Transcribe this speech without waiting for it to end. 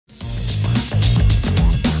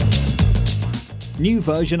New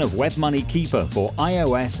version of WebMoney Keeper for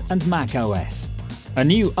iOS and macOS. A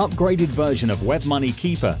new upgraded version of WebMoney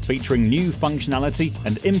Keeper featuring new functionality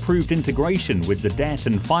and improved integration with the debt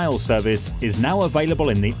and file service is now available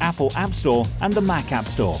in the Apple App Store and the Mac App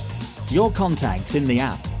Store. Your contacts in the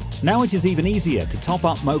app. Now it is even easier to top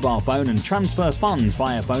up mobile phone and transfer funds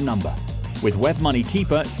via phone number. With WebMoney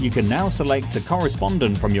Keeper, you can now select a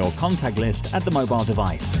correspondent from your contact list at the mobile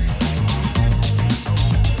device.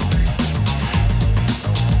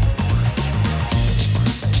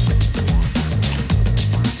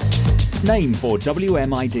 Name for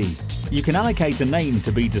WMID. You can allocate a name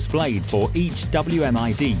to be displayed for each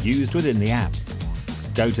WMID used within the app.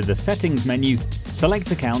 Go to the Settings menu,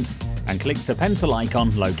 select Account, and click the pencil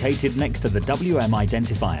icon located next to the WM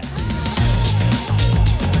identifier.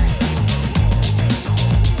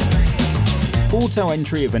 Auto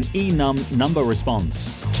entry of an enum number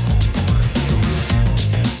response.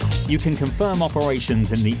 You can confirm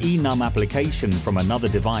operations in the enum application from another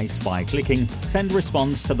device by clicking Send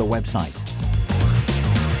Response to the website.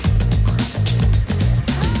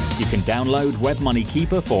 You can download WebMoney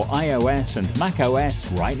Keeper for iOS and macOS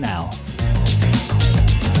right now.